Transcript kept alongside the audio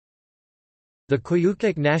The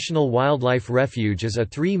Koyukuk National Wildlife Refuge is a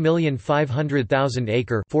 3,500,000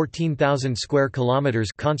 acre (14,000 square kilometers)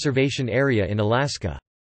 conservation area in Alaska.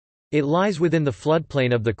 It lies within the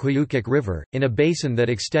floodplain of the Koyukuk River, in a basin that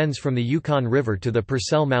extends from the Yukon River to the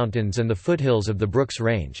Purcell Mountains and the foothills of the Brooks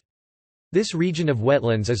Range. This region of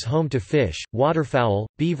wetlands is home to fish, waterfowl,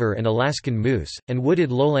 beaver and Alaskan moose, and wooded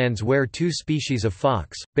lowlands where two species of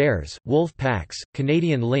fox, bears, wolf packs,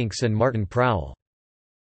 Canadian lynx and marten prowl.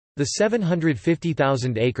 The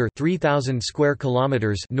 750,000-acre (3,000 square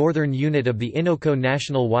kilometers) northern unit of the Innoko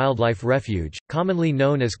National Wildlife Refuge, commonly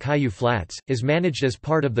known as Kayu Flats, is managed as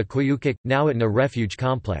part of the Koyukuk, Nowitna Refuge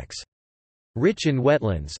Complex. Rich in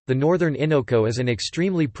wetlands, the northern Innoko is an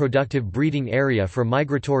extremely productive breeding area for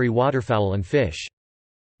migratory waterfowl and fish.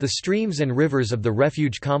 The streams and rivers of the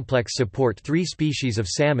refuge complex support 3 species of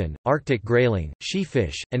salmon, Arctic grayling,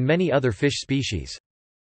 sheefish, and many other fish species.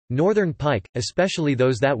 Northern pike, especially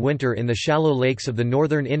those that winter in the shallow lakes of the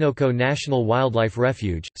northern Innoko National Wildlife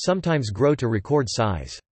Refuge, sometimes grow to record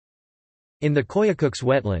size. In the Koyukuk's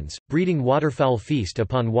wetlands, breeding waterfowl feast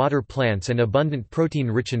upon water plants and abundant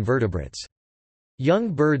protein-rich invertebrates.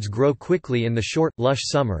 Young birds grow quickly in the short, lush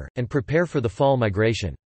summer, and prepare for the fall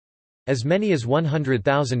migration. As many as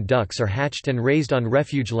 100,000 ducks are hatched and raised on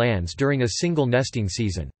refuge lands during a single nesting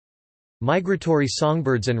season. Migratory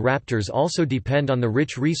songbirds and raptors also depend on the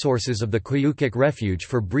rich resources of the Koyukuk Refuge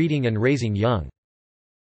for breeding and raising young.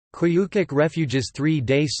 Koyukuk Refuge's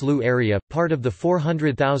 3-day slough area, part of the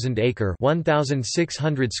 400,000-acre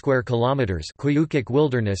 (1,600 square kilometers) Koyukuk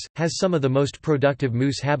Wilderness, has some of the most productive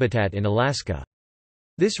moose habitat in Alaska.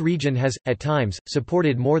 This region has, at times,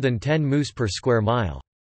 supported more than 10 moose per square mile.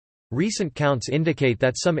 Recent counts indicate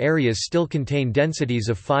that some areas still contain densities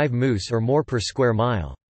of 5 moose or more per square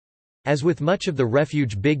mile. As with much of the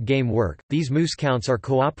refuge big game work, these moose counts are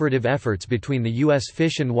cooperative efforts between the U.S.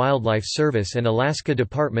 Fish and Wildlife Service and Alaska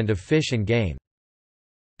Department of Fish and Game.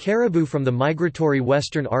 Caribou from the migratory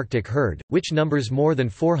western Arctic herd, which numbers more than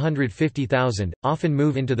 450,000, often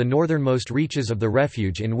move into the northernmost reaches of the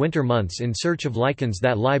refuge in winter months in search of lichens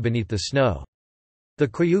that lie beneath the snow. The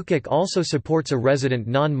Koyukuk also supports a resident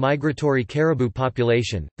non-migratory caribou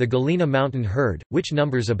population, the Galena Mountain herd, which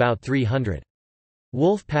numbers about 300.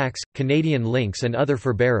 Wolf packs, Canadian lynx and other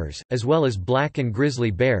fur-bearers, as well as black and grizzly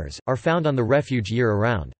bears, are found on the refuge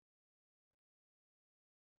year-round.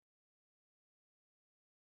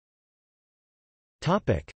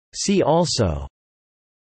 See also: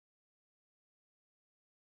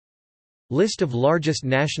 List of largest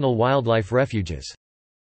national wildlife refuges.